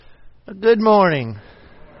Good morning.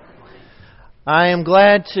 I am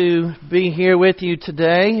glad to be here with you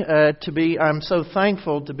today. I'm so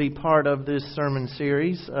thankful to be part of this sermon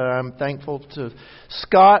series. I'm thankful to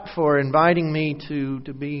Scott for inviting me to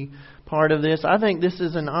be part of this. I think this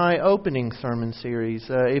is an eye-opening sermon series.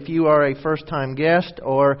 If you are a first-time guest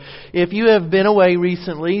or if you have been away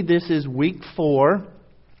recently, this is week 4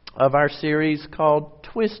 of our series called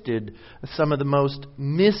Twisted, some of the most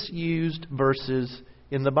misused verses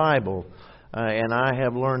in the Bible. And I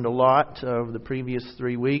have learned a lot over the previous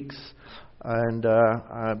 3 weeks. And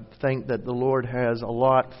I think that the Lord has a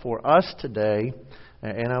lot for us today.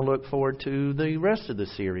 And I look forward to the rest of the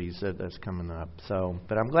series that's coming up.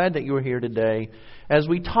 But I'm glad that you're here today as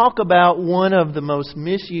we talk about one of the most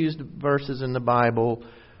misused verses in the Bible,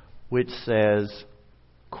 which says,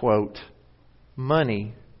 quote,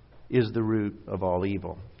 "Money is the root of all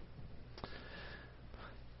evil."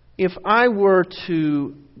 If I were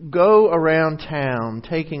to go around town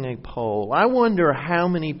taking a poll, I wonder how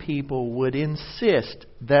many people would insist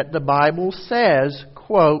that the Bible says,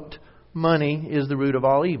 quote, "Money is the root of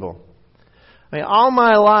all evil." I mean, all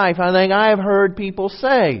my life, I think I have heard people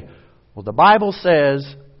say, well, the Bible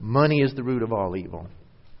says money is the root of all evil.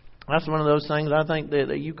 That's one of those things I think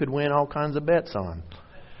that you could win all kinds of bets on.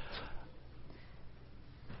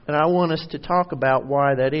 And I want us to talk about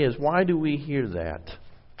why that is. Why do we hear that?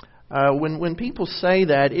 When people say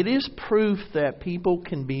that, it is proof that people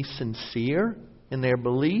can be sincere in their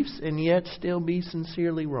beliefs and yet still be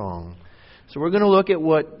sincerely wrong. So we're going to look at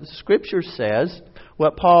what Scripture says,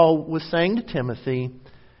 what Paul was saying to Timothy,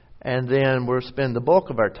 and then we'll spend the bulk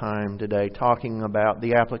of our time today talking about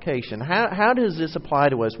the application. How does this apply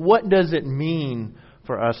to us? What does it mean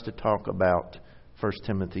for us to talk about 1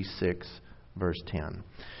 Timothy 6, verse 10?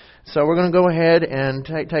 So we're going to go ahead and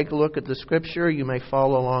take a look at the Scripture. You may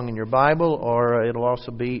follow along in your Bible, or it'll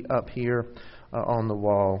also be up here on the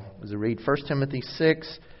wall as I read 1 Timothy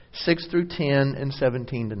 6, 6 through 10, and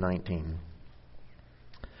 17 to 19.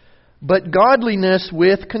 "But godliness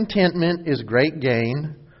with contentment is great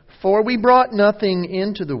gain, for we brought nothing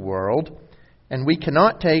into the world, and we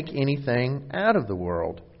cannot take anything out of the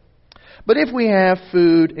world. But if we have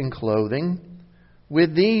food and clothing,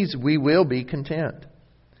 with these we will be content.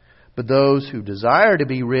 But those who desire to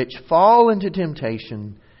be rich fall into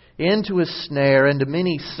temptation, into a snare, into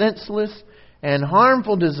many senseless and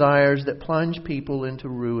harmful desires that plunge people into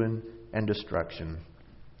ruin and destruction.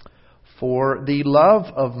 For the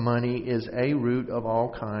love of money is a root of all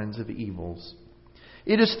kinds of evils.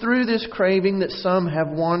 It is through this craving that some have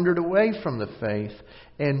wandered away from the faith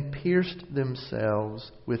and pierced themselves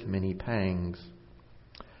with many pangs.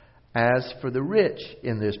 As for the rich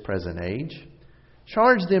in this present age,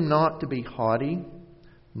 charge them not to be haughty,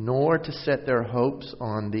 nor to set their hopes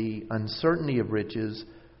on the uncertainty of riches,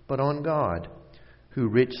 but on God, who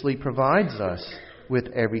richly provides us with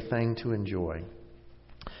everything to enjoy.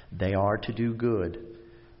 They are to do good,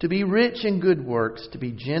 to be rich in good works, to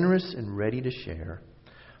be generous and ready to share,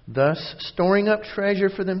 thus storing up treasure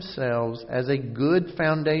for themselves as a good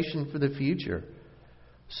foundation for the future,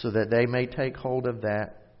 so that they may take hold of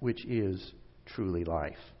that which is truly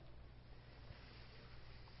life."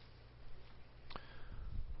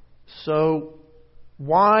 So,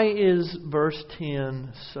 why is verse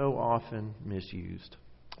 10 so often misused?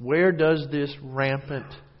 Where does this rampant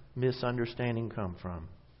misunderstanding come from?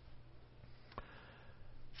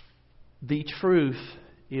 The truth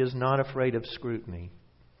is not afraid of scrutiny.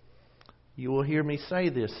 You will hear me say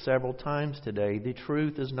this several times today. The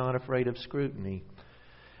truth is not afraid of scrutiny.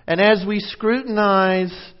 And as we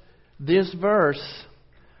scrutinize this verse,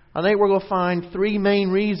 I think we're going to find 3 main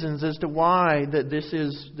reasons as to why that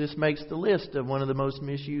this makes the list of one of the most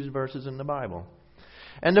misused verses in the Bible.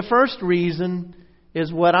 And the first reason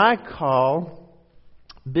is what I call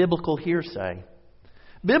biblical hearsay.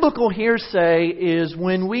 Biblical hearsay is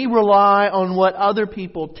when we rely on what other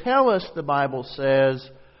people tell us the Bible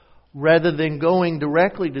says rather than going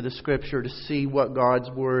directly to the Scripture to see what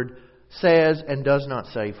God's Word says and does not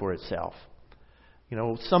say for itself. You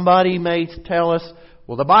know, somebody may tell us,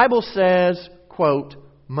 well, the Bible says, quote,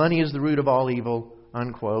 "Money is the root of all evil,"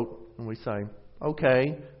 unquote. And we say,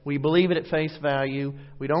 okay, we believe it at face value.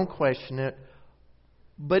 We don't question it.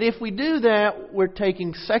 But if we do that, we're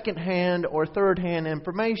taking second-hand or third-hand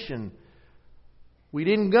information. We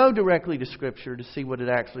didn't go directly to Scripture to see what it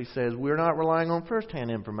actually says. We're not relying on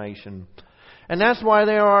first-hand information. And that's why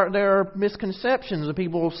there are misconceptions. And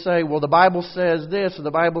people will say, well, the Bible says this or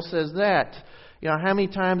the Bible says that. You know, how many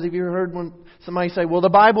times have you heard when somebody say, well, the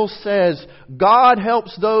Bible says God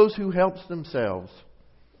helps those who helps themselves?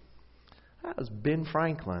 That was Ben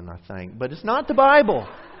Franklin, I think. But it's not the Bible.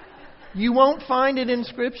 You won't find it in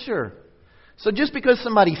Scripture. So just because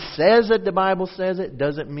somebody says that the Bible says it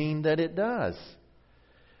doesn't mean that it does.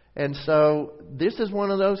 And so this is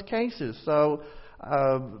one of those cases. So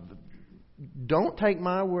don't take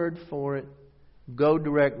my word for it. Go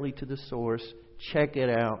directly to the source. Check it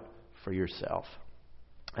out for yourself.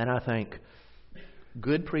 And I think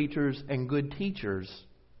good preachers and good teachers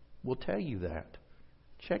will tell you that.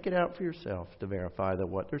 Check it out for yourself to verify that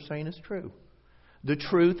what they're saying is true. The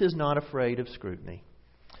truth is not afraid of scrutiny.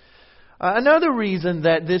 Another reason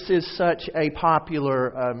that this is such a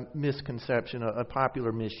popular misconception, a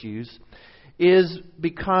popular misuse, is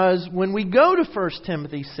because when we go to 1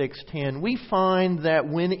 Timothy 6:10, we find that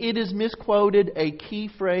when it is misquoted, a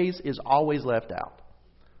key phrase is always left out.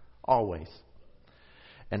 Always.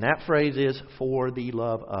 And that phrase is, for the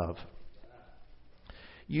love of.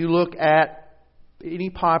 You look at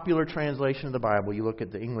any popular translation of the Bible. You look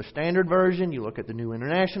at the English Standard Version, you look at the New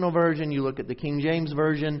International Version, you look at the King James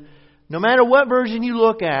Version. No matter what version you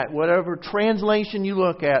look at, whatever translation you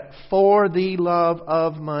look at, for the love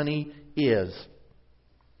of money is.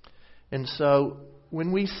 And so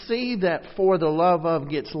when we see that for the love of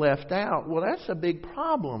gets left out, well, that's a big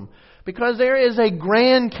problem. Because there is a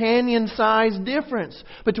Grand Canyon-sized difference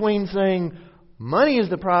between saying money is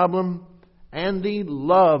the problem and the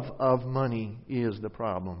love of money is the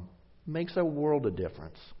problem. It makes a world of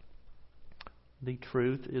difference. The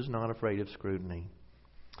truth is not afraid of scrutiny.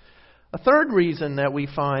 A third reason that we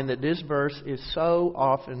find that this verse is so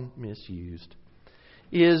often misused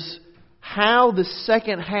is how the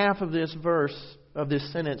second half of this verse, of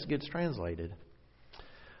this sentence, gets translated.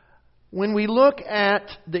 When we look at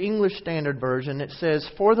the English Standard Version, it says,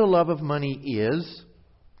 for the love of money is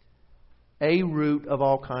a root of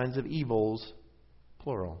all kinds of evils,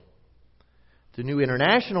 plural. The New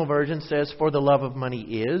International Version says, for the love of money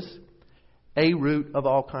is a root of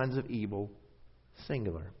all kinds of evil,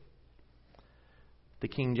 singular. The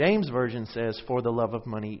King James Version says, for the love of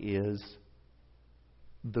money is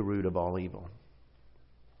the root of all evil.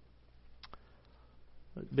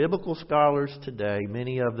 Biblical scholars today,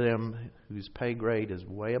 many of them whose pay grade is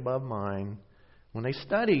way above mine, when they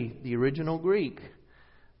study the original Greek,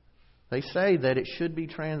 they say that it should be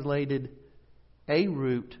translated a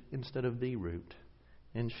root instead of the root,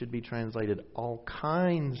 and should be translated all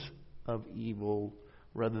kinds of evil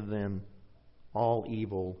rather than all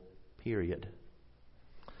evil, period.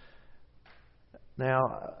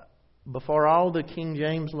 Now, before all the King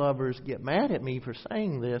James lovers get mad at me for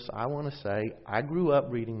saying this, I want to say I grew up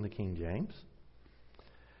reading the King James.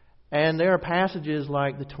 And there are passages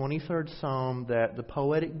like the 23rd Psalm that the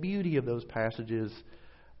poetic beauty of those passages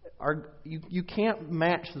are, you can't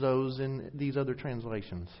match those in these other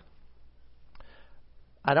translations.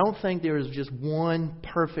 I don't think there is just one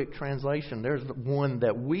perfect translation. There's one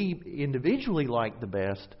that we individually like the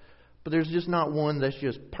best, but there's just not one that's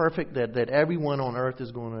just perfect that everyone on earth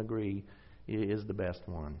is going to agree is the best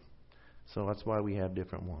one. So that's why we have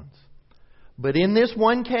different ones. But in this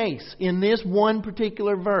one case, in this one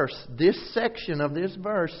particular verse, this section of this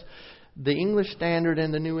verse, the English Standard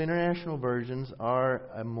and the New International Versions are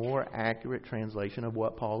a more accurate translation of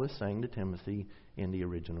what Paul is saying to Timothy in the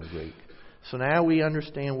original Greek. So now we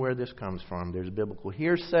understand where this comes from. There's biblical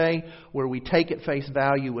hearsay where we take at face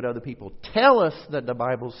value what other people tell us that the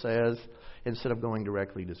Bible says instead of going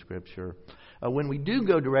directly to Scripture. When we do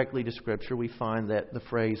go directly to Scripture, we find that the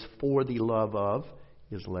phrase for the love of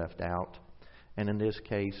is left out. And in this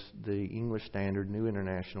case, the English Standard, New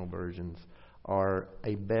International Versions are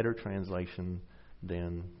a better translation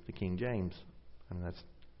than the King James. And that's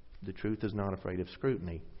the truth is not afraid of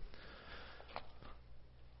scrutiny.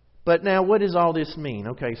 But now, what does all this mean?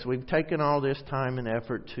 Okay, so we've taken all this time and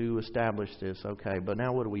effort to establish this. Okay, but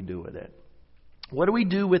now what do we do with it? What do we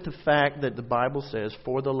do with the fact that the Bible says,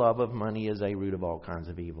 for the love of money is a root of all kinds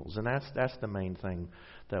of evils? And that's the main thing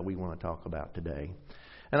that we want to talk about today.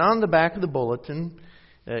 And on the back of the bulletin,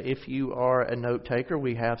 if you are a note taker,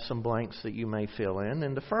 we have some blanks that you may fill in.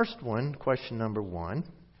 And the first one, question number 1,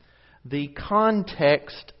 the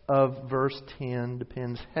context of verse 10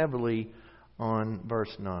 depends heavily on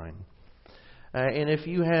verse 9. And if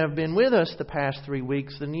you have been with us the past 3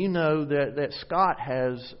 weeks, then you know that Scott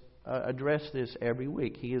has addressed this every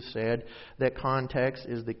week. He has said that context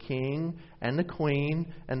is the king and the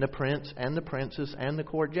queen and the prince and the princess and the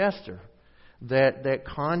court jester. That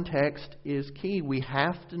context is key. We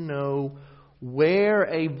have to know where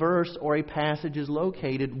a verse or a passage is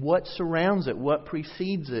located, what surrounds it, what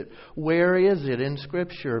precedes it, where is it in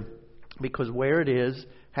Scripture, because where it is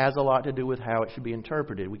has a lot to do with how it should be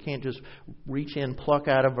interpreted. We can't just reach in, pluck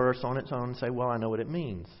out a verse on its own and say, well, I know what it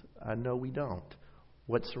means. No, we don't.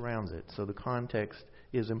 what surrounds it. So the context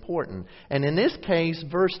is important. And in this case,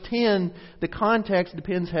 verse 10, the context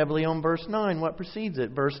depends heavily on verse 9, what precedes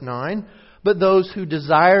it. Verse 9, but those who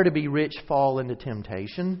desire to be rich fall into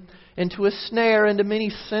temptation, into a snare, into many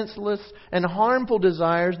senseless and harmful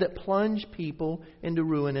desires that plunge people into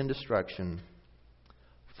ruin and destruction.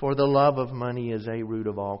 For the love of money is a root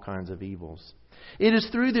of all kinds of evils. It is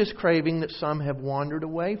through this craving that some have wandered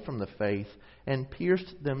away from the faith and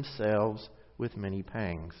pierced themselves with many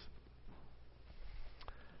pangs.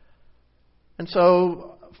 And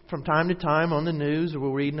so, from time to time on the news, or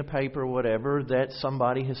we'll read in the paper or whatever, that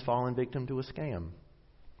somebody has fallen victim to a scam.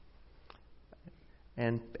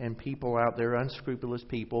 And people out there, unscrupulous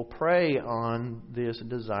people, prey on this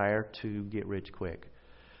desire to get rich quick.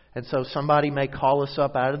 And so somebody may call us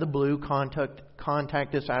up out of the blue,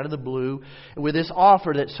 contact us out of the blue with this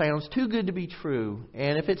offer that sounds too good to be true.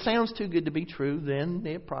 And if it sounds too good to be true, then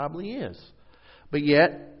it probably is. But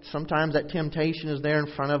yet, sometimes that temptation is there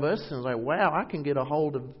in front of us, and it's like, wow, I can get a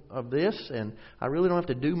hold of this, and I really don't have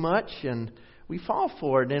to do much, and we fall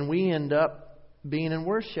for it, and we end up being in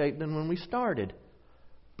worse shape than when we started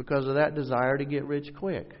because of that desire to get rich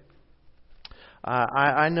quick.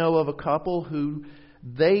 I know of a couple who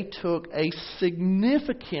they took a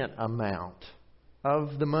significant amount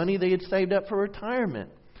of the money they had saved up for retirement.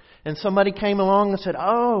 And somebody came along and said,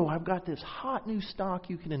 oh, I've got this hot new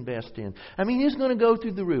stock you can invest in. I mean, it's going to go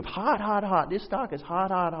through the roof. Hot, hot, hot. This stock is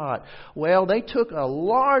hot, hot, hot. Well, they took a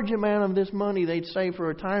large amount of this money they'd saved for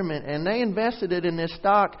retirement and they invested it in this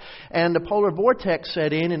stock, and the polar vortex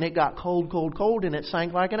set in and it got cold, cold, cold, and it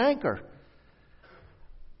sank like an anchor.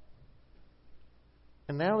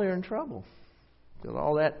 And now they're in trouble because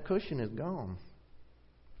all that cushion is gone.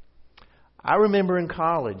 I remember in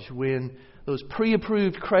college when those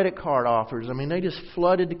pre-approved credit card offers, I mean, they just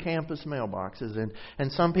flooded the campus mailboxes.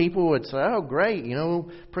 And some people would say, oh, great,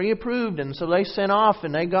 pre-approved. And so they sent off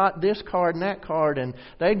and they got this card and that card. And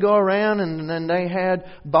they'd go around and then they had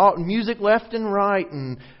bought music left and right.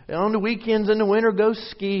 And on the weekends in the winter go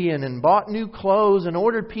skiing and bought new clothes and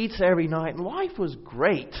ordered pizza every night. And life was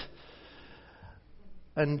great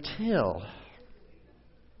until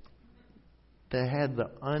they had the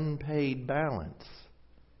unpaid balance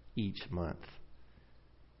each month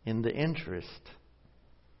in the interest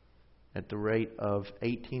at the rate of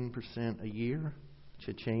 18% a year.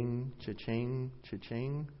 Cha-ching, cha-ching,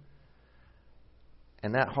 cha-ching.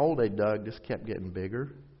 And that hole they dug just kept getting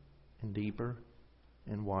bigger and deeper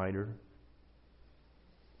and wider.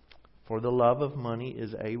 For the love of money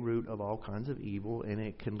is a root of all kinds of evil, and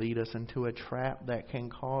it can lead us into a trap that can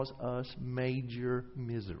cause us major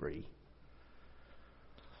misery.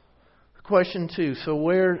 Question 2. So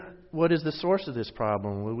what is the source of this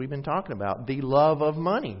problem? Well, we've been talking about the love of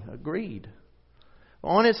money. Agreed.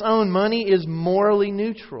 On its own, money is morally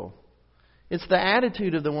neutral. It's the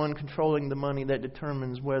attitude of the one controlling the money that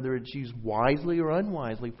determines whether it's used wisely or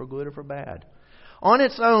unwisely, for good or for bad. On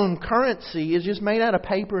its own, currency is just made out of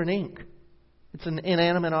paper and ink. It's an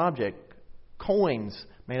inanimate object. Coins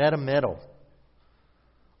made out of metal.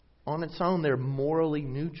 On its own, they're morally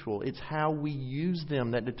neutral. It's how we use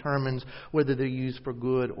them that determines whether they're used for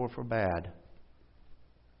good or for bad.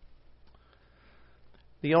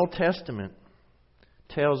 The Old Testament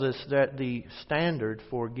tells us that the standard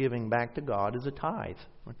for giving back to God is a tithe,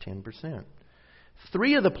 or 10%.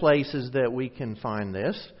 3 of the places that we can find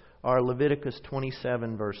this are Leviticus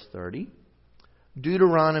 27, verse 30,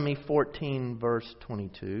 Deuteronomy 14, verse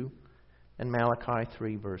 22, and Malachi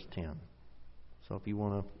 3, verse 10. So if you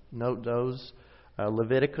want to note those,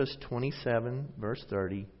 Leviticus 27, verse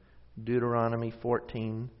 30, Deuteronomy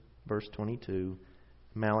 14, verse 22,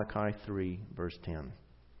 Malachi 3, verse 10.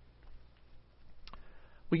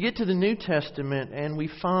 We get to the New Testament and we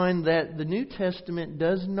find that the New Testament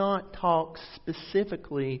does not talk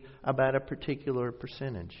specifically about a particular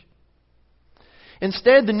percentage.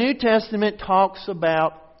 Instead, the New Testament talks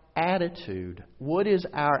about attitude. What is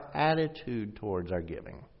our attitude towards our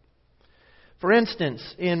giving? For instance,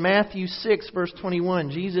 in Matthew 6, verse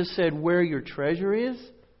 21, Jesus said, where your treasure is,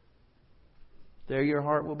 there your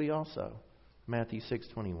heart will be also. Matthew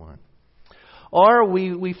 6:21. Or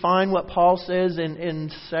we find what Paul says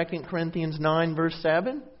in 2 Corinthians 9, verse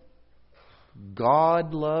 7.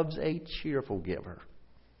 God loves a cheerful giver.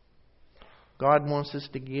 God wants us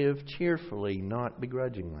to give cheerfully, not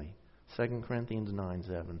begrudgingly. 2 Corinthians 9,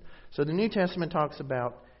 7. So the New Testament talks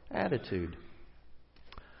about attitude.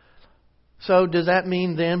 So does that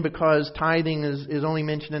mean then because tithing is only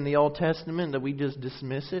mentioned in the Old Testament that we just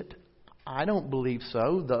dismiss it? I don't believe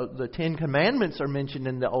so. The 10 Commandments are mentioned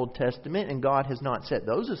in the Old Testament and God has not set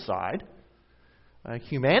those aside.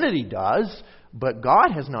 Humanity does, but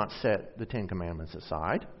God has not set the Ten Commandments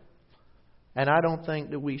aside. And I don't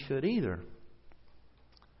think that we should either.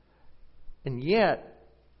 And yet,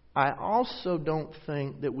 I also don't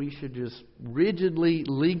think that we should just rigidly,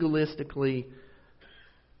 legalistically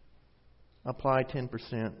apply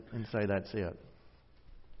 10% and say that's it.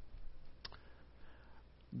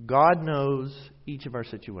 God knows each of our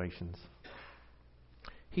situations.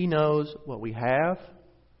 He knows what we have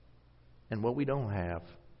and what we don't have.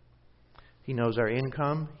 He knows our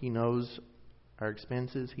income. He knows our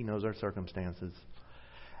expenses. He knows our circumstances.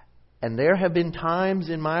 And there have been times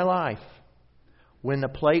in my life when the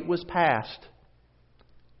plate was passed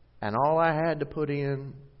and all I had to put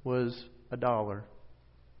in was $1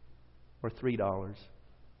 or $3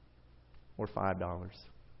 or $5.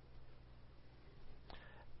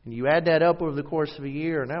 And you add that up over the course of a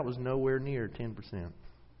year, and that was nowhere near 10%.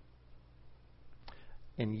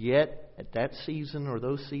 And yet, at that season or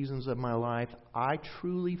those seasons of my life, I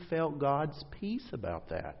truly felt God's peace about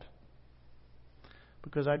that.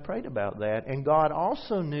 Because I prayed about that. And God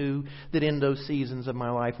also knew that in those seasons of my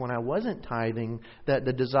life when I wasn't tithing, that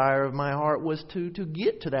the desire of my heart was to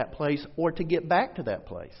get to that place or to get back to that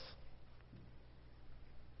place.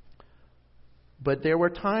 But there were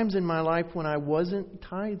times in my life when I wasn't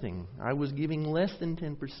tithing. I was giving less than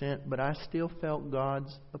 10%, but I still felt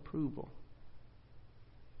God's approval.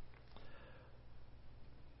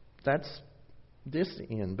 That's this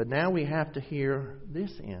end. But now we have to hear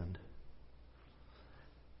this end.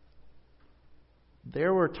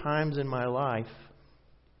 There were times in my life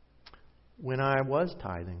when I was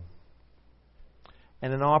tithing.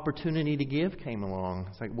 And an opportunity to give came along.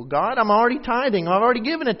 It's like, well, God, I'm already tithing. I've already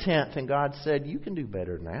given a tenth. And God said, you can do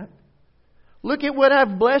better than that. Look at what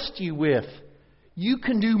I've blessed you with. You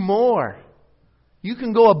can do more. You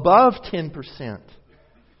can go above 10%.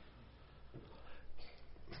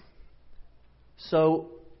 So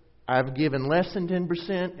I've given less than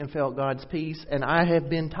 10% and felt God's peace. And I have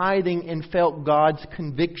been tithing and felt God's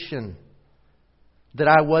conviction that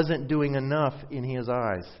I wasn't doing enough in His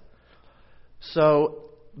eyes.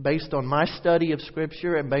 So, based on my study of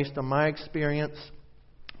Scripture and based on my experience,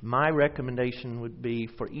 my recommendation would be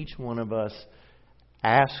for each one of us,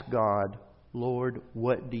 ask God, Lord,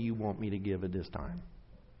 what do you want me to give at this time?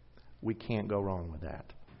 We can't go wrong with that.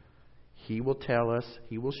 He will tell us,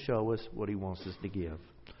 He will show us what He wants us to give.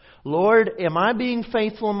 Lord, am I being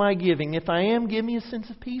faithful in my giving? If I am, give me a sense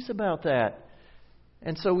of peace about that.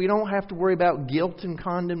 And so we don't have to worry about guilt and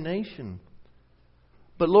condemnation.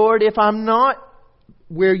 But Lord, if I'm not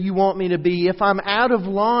where you want me to be, if I'm out of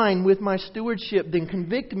line with my stewardship, then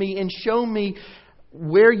convict me and show me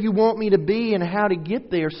where you want me to be and how to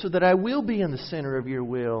get there so that I will be in the center of your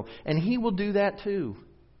will. And He will do that too.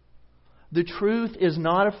 The truth is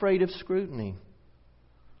not afraid of scrutiny.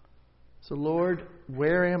 So Lord,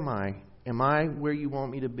 where am I? Am I where you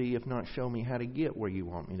want me to be? If not, show me how to get where you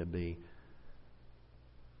want me to be.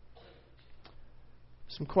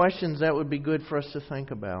 Some questions that would be good for us to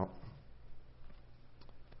think about.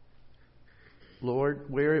 Lord,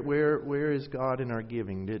 where is God in our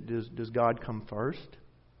giving? Does God come first?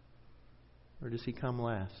 Or does He come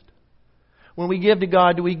last? When we give to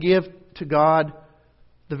God, do we give to God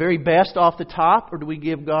the very best off the top? Or do we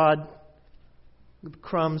give God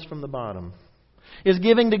crumbs from the bottom? Is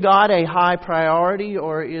giving to God a high priority?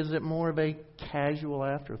 Or is it more of a casual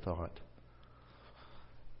afterthought?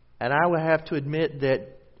 And I would have to admit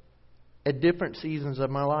that at different seasons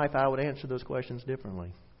of my life, I would answer those questions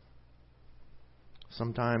differently.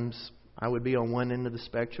 Sometimes I would be on one end of the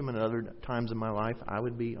spectrum, and other times in my life, I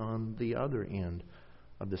would be on the other end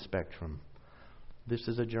of the spectrum. This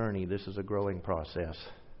is a journey. This is a growing process.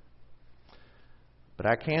 But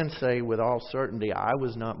I can say with all certainty, I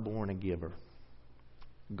was not born a giver.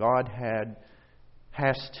 God has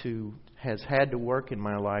had to work in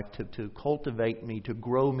my life to cultivate me, to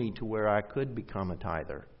grow me to where I could become a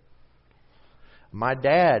tither. My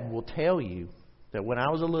dad will tell you that when I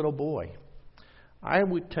was a little boy, I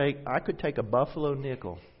could take a buffalo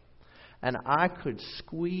nickel and I could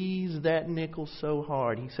squeeze that nickel so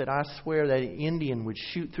hard. He said, I swear that an Indian would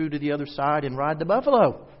shoot through to the other side and ride the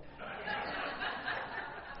buffalo.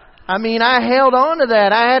 I mean, I held on to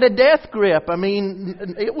that. I had a death grip. I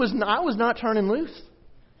mean, I was not turning loose.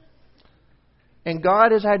 And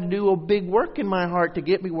God has had to do a big work in my heart to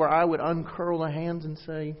get me where I would uncurl the hands and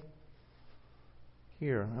say,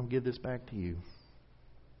 here, I'll give this back to you.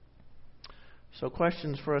 So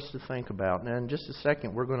questions for us to think about. Now in just a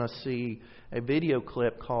second, we're going to see a video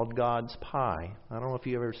clip called God's Pie. I don't know if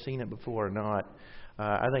you've ever seen it before or not.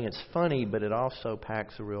 I think it's funny, but it also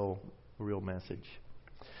packs a real message.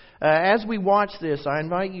 As we watch this, I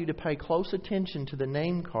invite you to pay close attention to the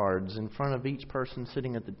name cards in front of each person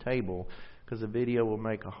sitting at the table, because the video will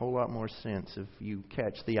make a whole lot more sense if you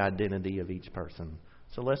catch the identity of each person.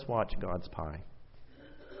 So let's watch God's pie.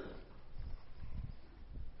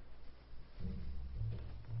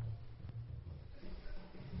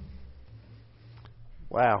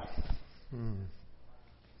 Wow.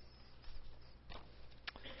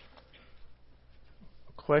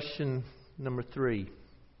 Question number 3.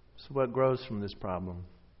 So what grows from this problem?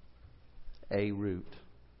 A root.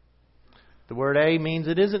 The word A means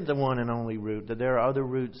it isn't the one and only root, that there are other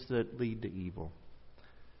roots that lead to evil.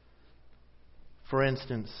 For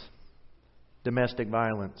instance, domestic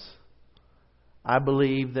violence. I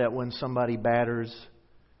believe that when somebody batters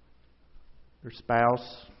their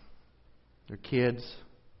spouse, their kids,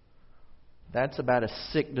 that's about a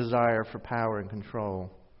sick desire for power and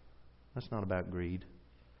control. That's not about greed.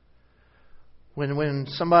 When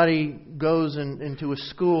somebody goes into a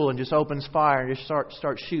school and just opens fire and just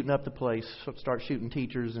starts shooting up the place, start shooting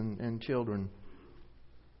teachers and children,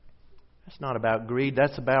 that's not about greed.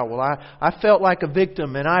 That's about, well, I felt like a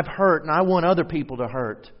victim and I've hurt and I want other people to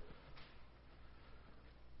hurt.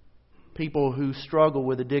 People who struggle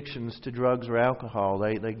with addictions to drugs or alcohol,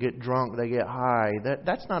 they get drunk, they get high.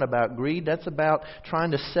 That's not about greed. That's about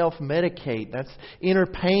trying to self-medicate. That's inner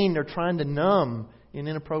pain they're trying to numb in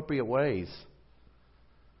inappropriate ways.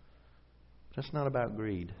 That's not about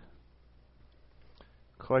greed.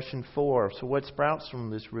 Question 4. So what sprouts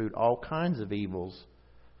from this root? All kinds of evils.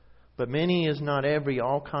 But many is not every,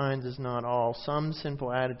 all kinds is not all. Some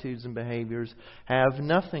sinful attitudes and behaviors have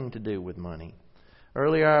nothing to do with money.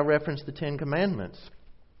 Earlier I referenced the 10 Commandments.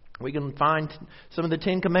 We can find some of the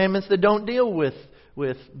 10 Commandments that don't deal with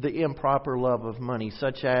the improper love of money,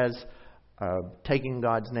 such as taking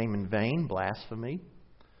God's name in vain, blasphemy,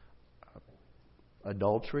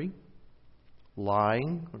 adultery,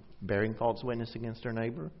 lying, bearing false witness against our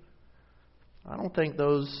neighbor. I don't think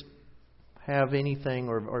those have anything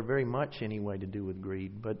or very much anyway to do with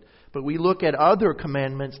greed. But we look at other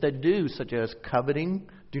commandments that do, such as coveting,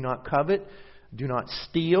 do not covet, do not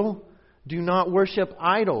steal, do not worship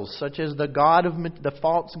idols, such as the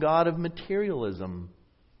false god of materialism.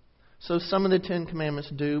 So some of the 10 Commandments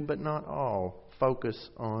do, but not all, focus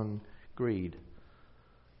on greed.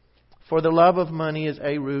 For the love of money is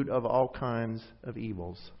a root of all kinds of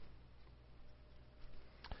evils.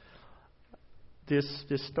 This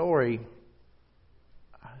story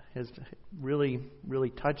has really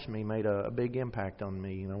touched me, made a big impact on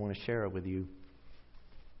me, and I want to share it with you.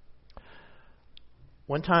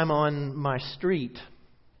 One time on my street,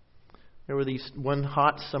 there were one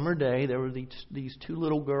hot summer day, there were these 2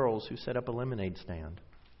 little girls who set up a lemonade stand.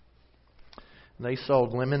 They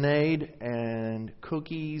sold lemonade and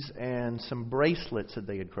cookies and some bracelets that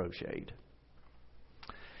they had crocheted.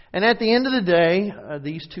 And at the end of the day,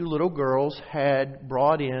 these 2 little girls had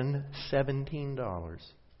brought in $17.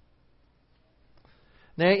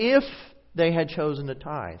 Now, if they had chosen to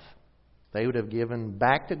tithe, they would have given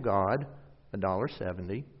back to God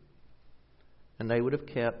 $1.70, and they would have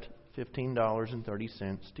kept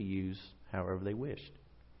 $15.30 to use however they wished.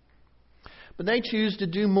 But they choose to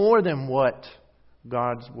do more than what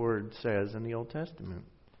God's Word says in the Old Testament.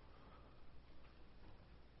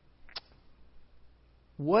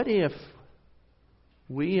 What if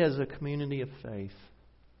we as a community of faith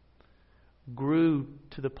grew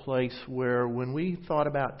to the place where when we thought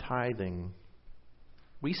about tithing,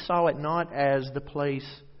 we saw it not as the place,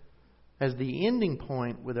 as the ending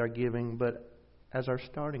point with our giving, but as our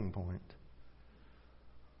starting point?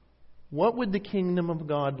 What would the kingdom of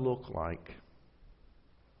God look like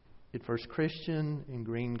at First Christian, in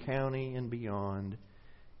Greene County, and beyond,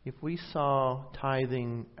 if we saw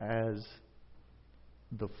tithing as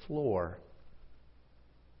the floor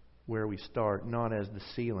where we start, not as the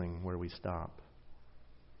ceiling where we stop?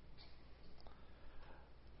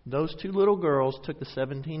 Those 2 little girls took the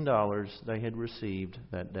 $17 they had received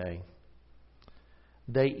that day.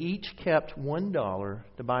 They each kept $1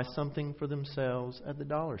 to buy something for themselves at the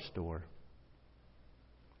dollar store.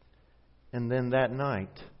 And then that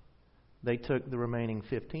night, they took the remaining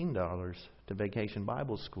 $15 to Vacation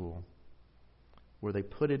Bible School, where they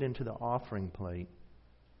put it into the offering plate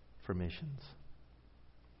for missions.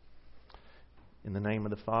 In the name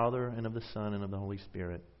of the Father, and of the Son, and of the Holy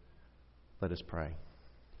Spirit, let us pray.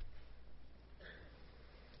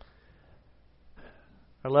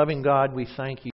 Our loving God, we thank you